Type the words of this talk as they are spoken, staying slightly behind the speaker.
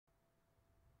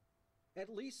At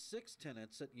least 6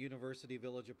 tenants at University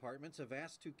Village Apartments have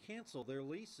asked to cancel their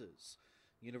leases.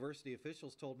 University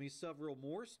officials told me several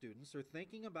more students are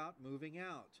thinking about moving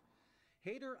out.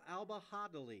 Haider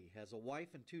Al-Bahadali has a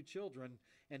wife and 2 children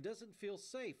and doesn't feel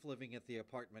safe living at the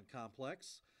apartment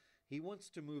complex. He wants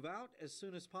to move out as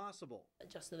soon as possible.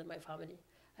 Just my family,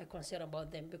 I concern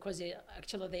about them because they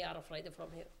are afraid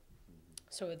from here.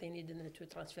 So they need to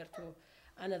transfer to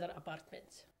another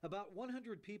apartment. About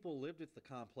 100 people lived at the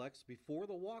complex before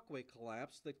the walkway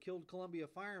collapse that killed Columbia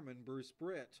Fireman Bruce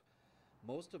Britt.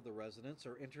 Most of the residents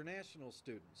are international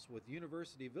students, with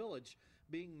University Village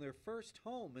being their first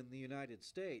home in the United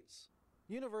States.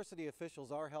 University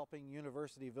officials are helping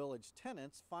University Village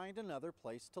tenants find another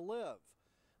place to live.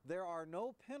 There are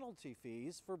no penalty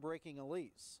fees for breaking a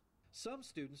lease. Some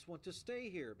students want to stay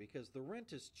here because the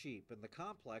rent is cheap and the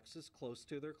complex is close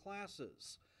to their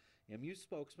classes. MU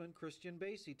spokesman Christian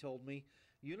Basie told me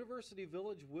University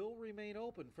Village will remain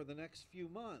open for the next few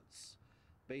months.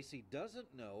 Basie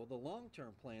doesn't know the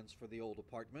long-term plans for the old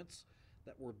apartments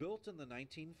that were built in the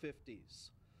 1950s.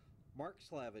 Mark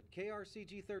Slavit,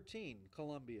 KRCG 13,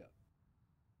 Columbia.